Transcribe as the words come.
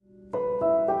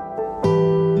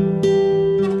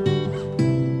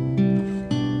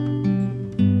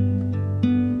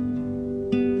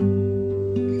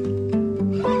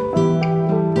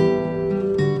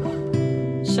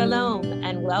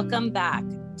Welcome back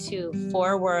to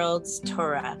Four Worlds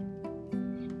Torah,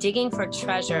 digging for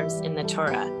treasures in the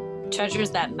Torah,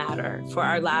 treasures that matter for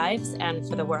our lives and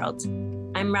for the world.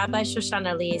 I'm Rabbi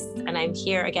Shoshana Leis, and I'm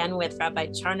here again with Rabbi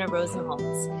Charna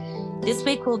Rosenholtz. This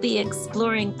week we'll be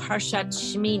exploring Parshat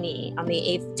Shmini on the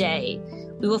 8th day.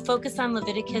 We will focus on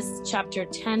Leviticus chapter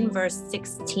 10, verse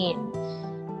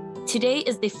 16. Today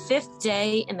is the 5th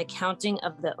day in the counting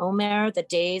of the Omer, the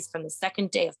days from the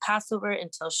second day of Passover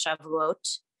until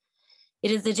Shavuot. It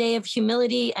is the day of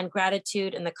humility and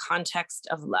gratitude in the context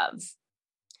of love.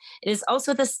 It is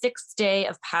also the 6th day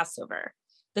of Passover,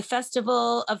 the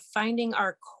festival of finding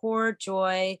our core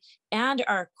joy and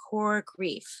our core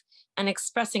grief and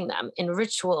expressing them in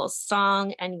ritual,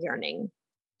 song, and yearning.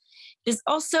 It is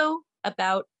also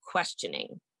about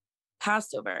questioning.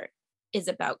 Passover is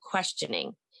about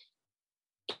questioning.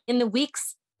 In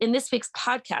this week's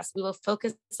podcast, we will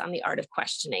focus on the art of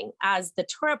questioning, as the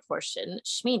Torah portion,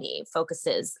 Shmini,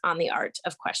 focuses on the art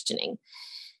of questioning.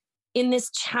 In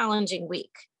this challenging week,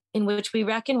 in which we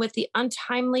reckon with the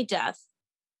untimely death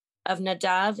of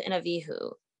Nadav and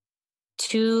Avihu,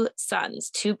 two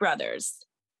brothers,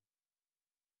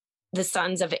 the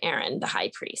sons of Aaron, the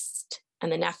high priest,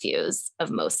 and the nephews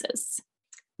of Moses.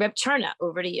 Reb Charna,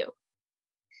 over to you.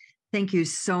 Thank you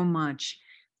so much.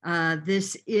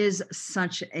 This is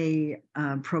such a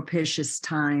propitious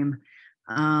time.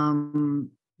 The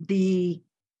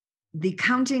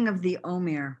counting of the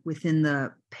Omer within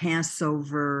the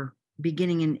Passover,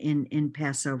 beginning in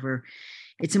Passover,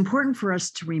 it's important for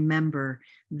us to remember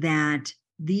that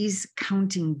these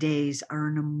counting days are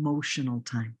an emotional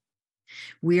time.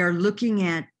 We are looking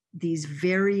at these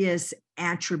various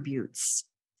attributes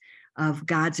of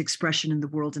God's expression in the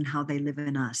world and how they live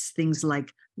in us. Things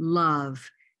like love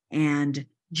and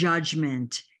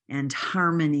judgment and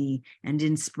harmony and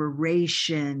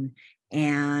inspiration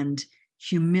and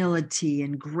humility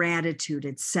and gratitude,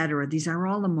 etc. These are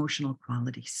all emotional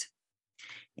qualities.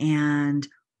 And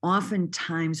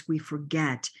oftentimes we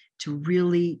forget to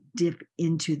really dip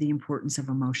into the importance of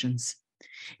emotions.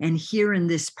 And here in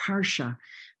this parsha,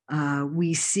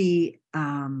 we see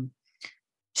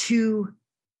two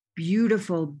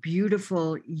beautiful,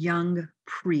 beautiful young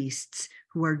priests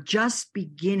who are just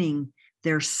beginning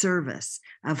their service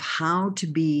of how to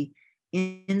be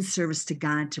in service to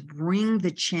God, to bring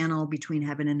the channel between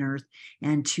heaven and earth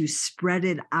and to spread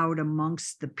it out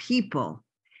amongst the people.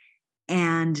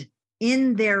 And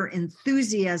in their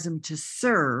enthusiasm to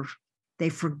serve, they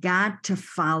forgot to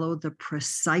follow the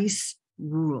precise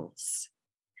rules.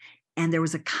 And there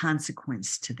was a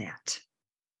consequence to that.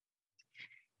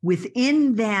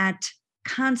 Within that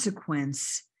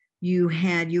consequence, you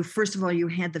had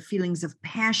the feelings of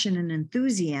passion and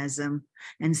enthusiasm,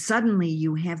 and suddenly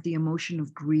you have the emotion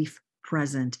of grief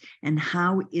present. And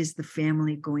how is the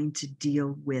family going to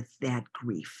deal with that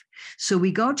grief? So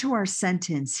we go to our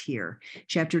sentence here,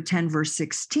 chapter 10, verse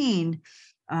 16,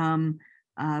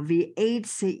 V'et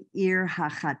se'ir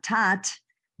hachatat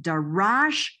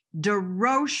darash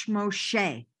darosh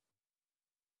Moshe.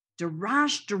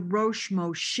 Darash darosh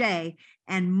Moshe,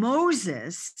 and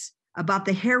Moses, about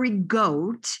the hairy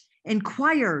goat,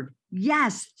 inquired,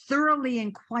 thoroughly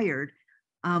inquired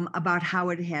about how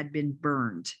it had been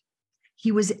burned.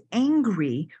 He was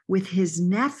angry with his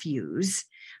nephews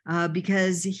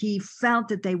because he felt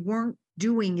that they weren't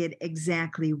doing it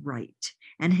exactly right.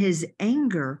 And his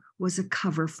anger was a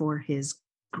cover for his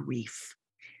grief.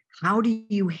 How do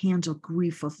you handle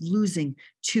grief of losing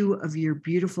two of your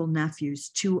beautiful nephews,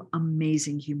 two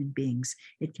amazing human beings?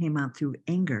 It came out through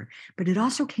anger, but it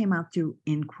also came out through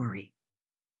inquiry.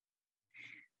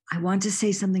 I want to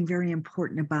say something very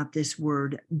important about this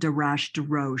word, darash,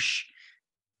 darosh,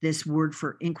 this word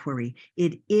for inquiry.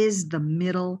 It is the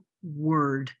middle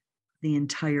word, the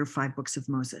entire 5 books of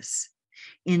Moses.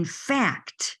 In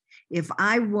fact, if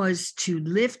I was to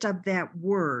lift up that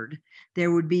word, there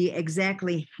would be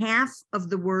exactly half of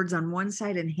the words on one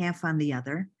side and half on the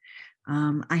other.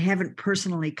 I haven't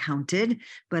personally counted,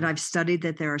 but I've studied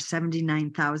that there are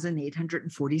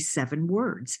 79,847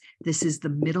 words. This is the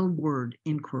middle word,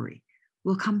 inquiry.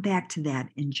 We'll come back to that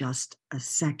in just a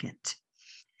second.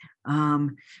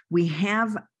 We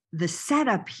have the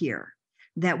setup here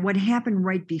that what happened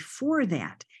right before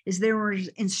that is there were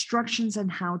instructions on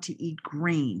how to eat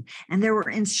grain, and there were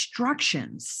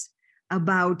instructions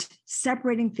about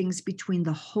separating things between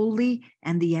the holy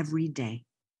and the everyday,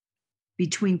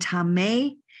 between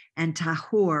tameh and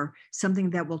tahor, something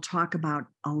that we'll talk about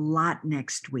a lot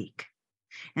next week.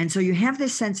 And so you have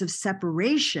this sense of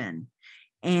separation,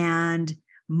 and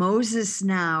Moses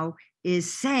now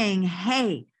is saying,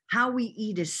 hey, How we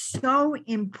eat is so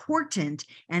important,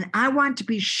 and I want to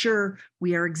be sure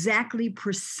we are exactly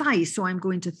precise. So I'm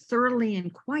going to thoroughly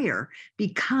inquire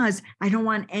because I don't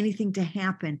want anything to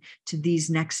happen to these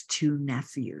next two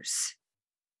nephews.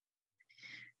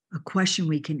 A question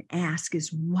we can ask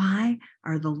is, why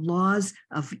are the laws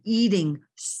of eating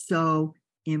so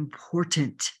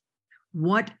important?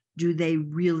 What do they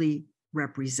really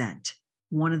represent?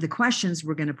 One of the questions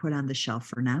we're going to put on the shelf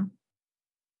for now.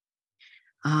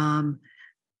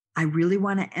 I really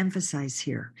want to emphasize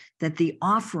here that the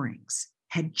offerings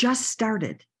had just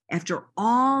started after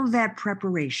all that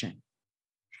preparation.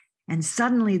 And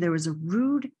suddenly there was a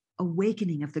rude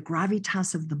awakening of the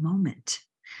gravitas of the moment.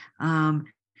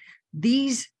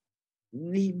 These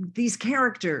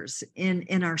characters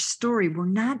in our story were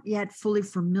not yet fully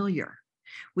familiar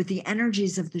with the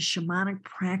energies of the shamanic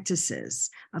practices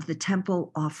of the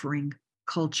temple offering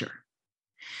culture.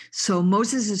 So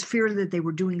Moses' fear that they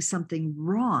were doing something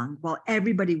wrong while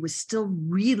everybody was still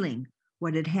reeling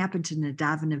what had happened to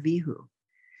Nadav and Avihu.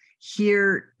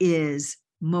 Here is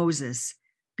Moses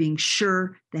being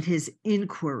sure that his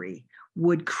inquiry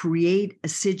would create a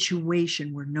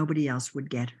situation where nobody else would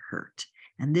get hurt.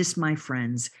 And this, my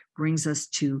friends, brings us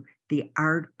to the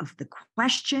art of the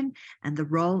question and the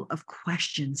role of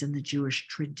questions in the Jewish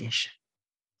tradition.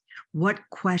 What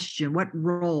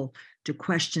role do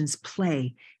questions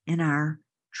play in our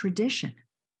tradition?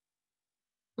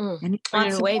 And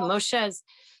in a way, Moshe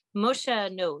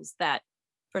knows that.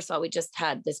 First of all, we just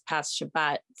had this past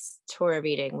Shabbat Torah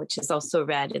reading, which is also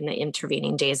read in the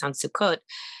intervening days on Sukkot,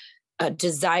 a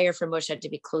desire for Moshe to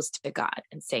be close to God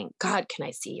and saying, God, can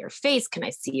I see your face? Can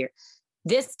I see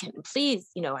please,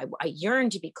 I yearn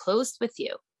to be close with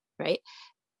you, right?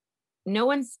 No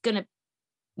one's going to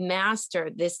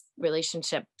master this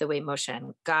relationship the way Moshe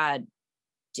and God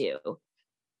do.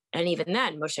 And even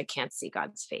then, Moshe can't see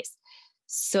God's face.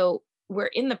 So we're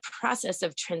in the process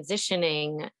of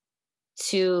transitioning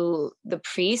to the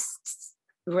priest's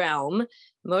realm.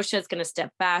 Moshe is going to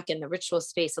step back and the ritual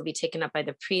space will be taken up by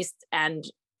the priest and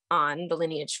on the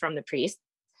lineage from the priest.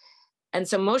 And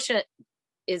so Moshe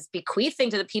is bequeathing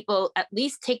to the people, at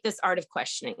least take this art of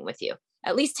questioning with you.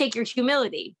 At least take your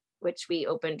humility, which we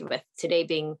opened with today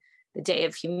being the day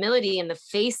of humility in the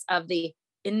face of the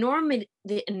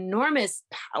enormous,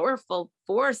 powerful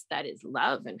force that is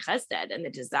love and chesed and the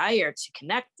desire to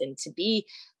connect and to be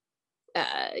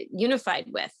unified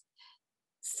with.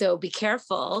 So be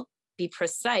careful, be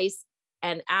precise,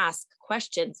 and ask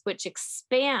questions which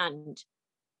expand,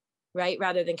 right,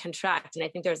 rather than contract. And I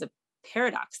think there's a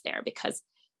paradox there because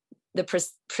the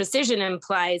precision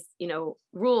implies,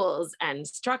 rules and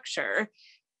structure.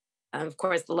 Of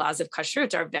course, the laws of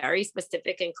kashrut are very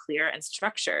specific and clear and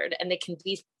structured, and they can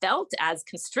be felt as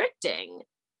constricting.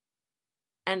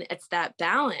 And it's that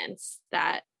balance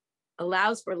that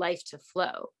allows for life to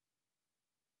flow,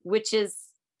 which is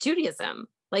Judaism.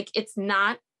 Like, it's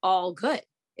not all good.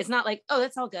 It's not like, oh,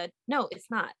 that's all good. No, it's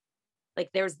not.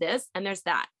 Like, there's this and there's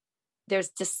that. There's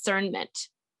discernment.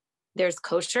 There's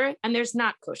kosher and there's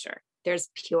not kosher. There's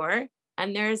pure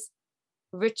and there's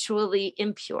ritually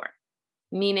impure,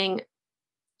 meaning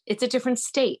it's a different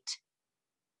state.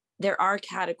 There are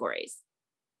categories.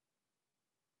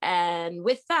 And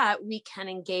with that, we can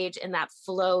engage in that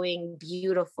flowing,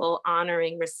 beautiful,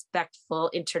 honoring, respectful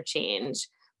interchange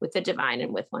with the divine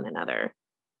and with one another.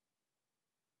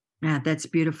 Yeah, that's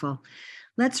beautiful.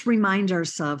 Let's remind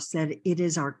ourselves that it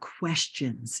is our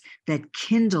questions that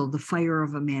kindle the fire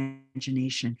of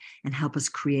imagination and help us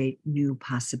create new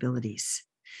possibilities.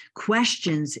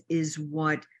 Questions is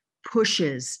what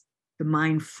pushes the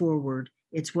mind forward.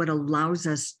 It's what allows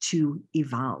us to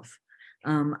evolve.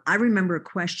 I remember a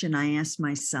question I asked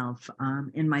myself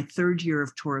in my third year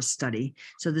of Torah study.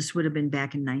 So this would have been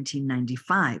back in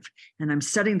 1995. And I'm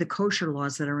studying the kosher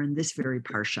laws that are in this very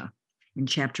parsha, in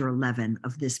chapter 11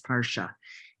 of this parsha.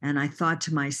 And I thought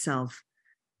to myself,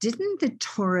 didn't the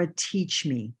Torah teach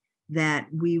me that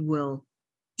we will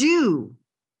do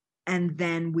and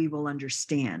then we will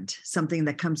understand? Something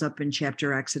that comes up in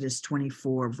chapter Exodus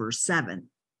 24, verse 7.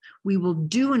 We will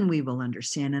do and we will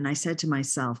understand. And I said to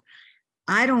myself,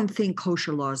 I don't think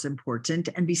kosher law is important.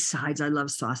 And besides, I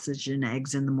love sausage and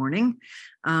eggs in the morning.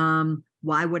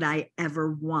 Why would I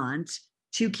ever want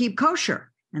to keep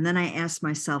kosher? And then I asked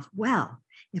myself, well,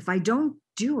 if I don't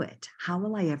do it, how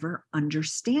will I ever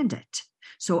understand it?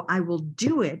 So I will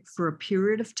do it for a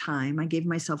period of time. I gave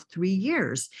myself 3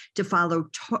 years to follow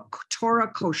Torah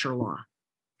kosher law,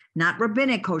 not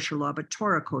rabbinic kosher law, but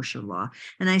Torah kosher law.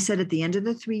 And I said at the end of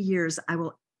the 3 years, I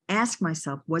will ask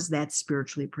myself, was that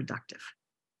spiritually productive?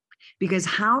 Because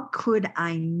how could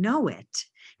I know it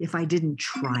if I didn't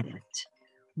try it?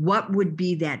 What would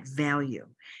be that value?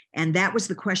 And that was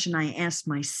the question I asked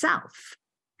myself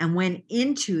and went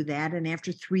into that. And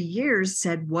after 3 years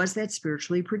said, was that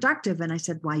spiritually productive? And I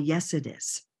said, why, yes, it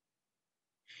is.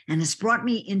 And it's brought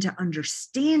me into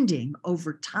understanding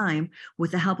over time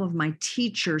with the help of my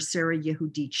teacher, Sarah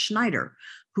Yehudit Schneider,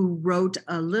 who wrote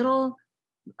a little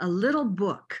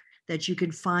book that you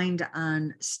can find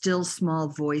on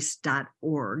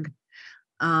stillsmallvoice.org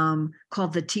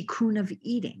called The Tikkun of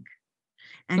Eating.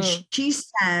 And she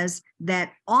says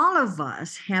that all of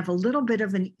us have a little bit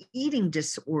of an eating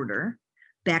disorder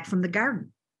back from the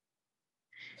garden.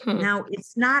 Now,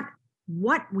 it's not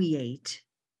what we ate,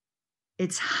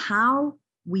 it's how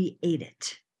we ate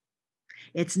it.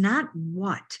 It's not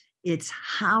what, it's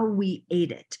how we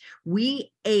ate it.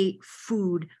 We ate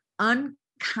food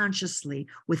unconsciously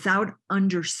without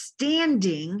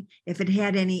understanding if it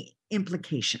had any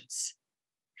implications.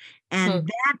 And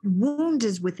that wound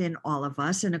is within all of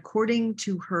us. And according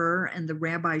to her and the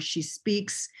rabbis she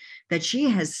speaks, that she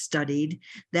has studied,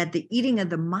 that the eating of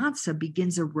the matzah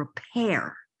begins a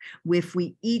repair. If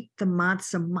we eat the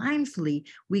matzah mindfully,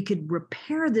 we could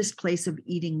repair this place of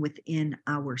eating within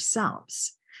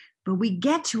ourselves. But we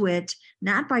get to it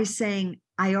not by saying,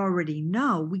 I already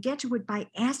know. We get to it by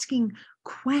asking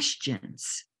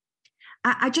questions.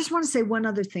 I just want to say one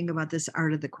other thing about this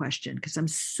art of the question, because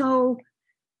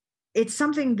it's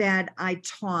something that I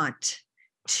taught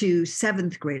to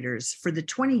 7th graders. For the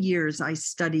 20 years I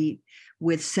studied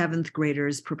with 7th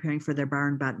graders preparing for their bar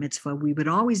and bat mitzvah, we would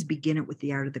always begin it with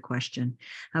the art of the question.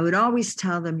 I would always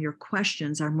tell them, your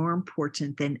questions are more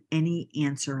important than any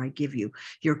answer I give you.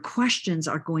 Your questions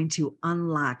are going to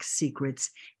unlock secrets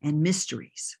and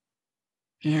mysteries.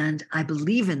 And I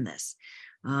believe in this.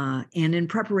 And in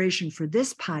preparation for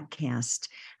this podcast,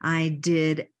 I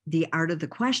did the art of the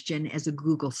question as a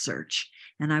Google search.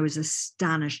 And I was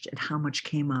astonished at how much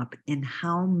came up in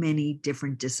how many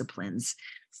different disciplines,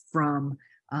 from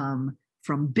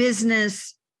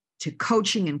business to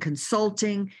coaching and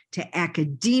consulting, to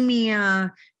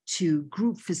academia, to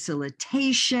group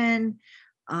facilitation.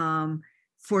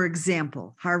 For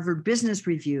example, Harvard Business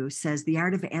Review says the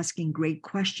art of asking great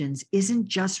questions isn't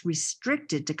just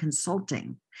restricted to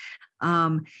consulting.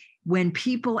 When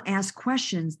people ask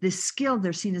questions, this skill,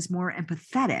 they're seen as more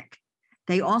empathetic.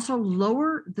 They also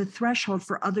lower the threshold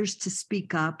for others to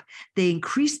speak up. They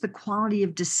increase the quality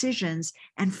of decisions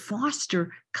and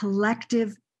foster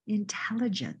collective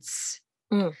intelligence.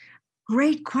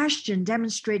 Great question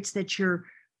demonstrates that you're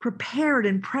prepared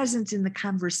and present in the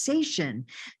conversation,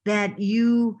 that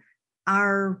you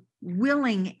are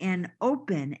willing and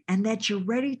open, and that you're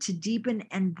ready to deepen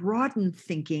and broaden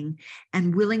thinking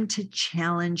and willing to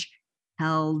challenge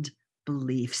held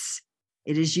beliefs.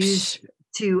 It is used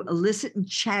to elicit and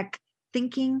check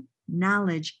thinking,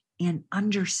 knowledge, and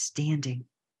understanding.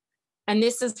 And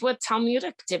this is what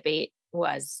Talmudic debate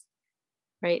was,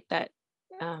 right? That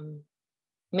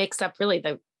makes up really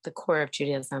the core of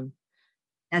Judaism.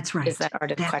 That's right. Is that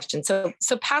art of question. So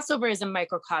Passover is a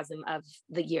microcosm of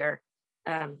the year,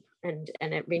 and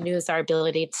it renews our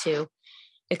ability to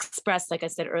express, like I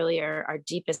said earlier, our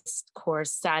deepest core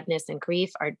sadness and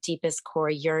grief, our deepest core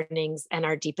yearnings, and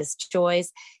our deepest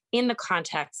joys in the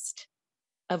context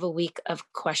of a week of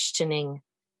questioning.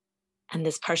 And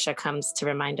this parsha comes to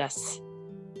remind us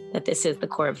that this is the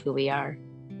core of who we are,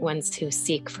 ones who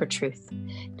seek for truth.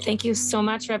 Thank you so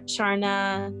much, Reb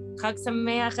Charna. Chag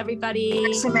Sameach, everybody.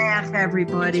 Chag Sameach,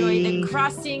 everybody. Enjoy the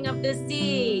crossing of the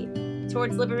sea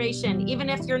towards liberation, even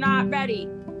if you're not ready.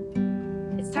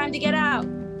 It's time to get out.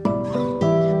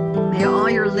 May all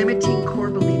your limiting core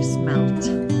beliefs melt.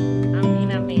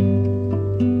 Amen,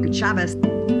 amen. Good Shabbos.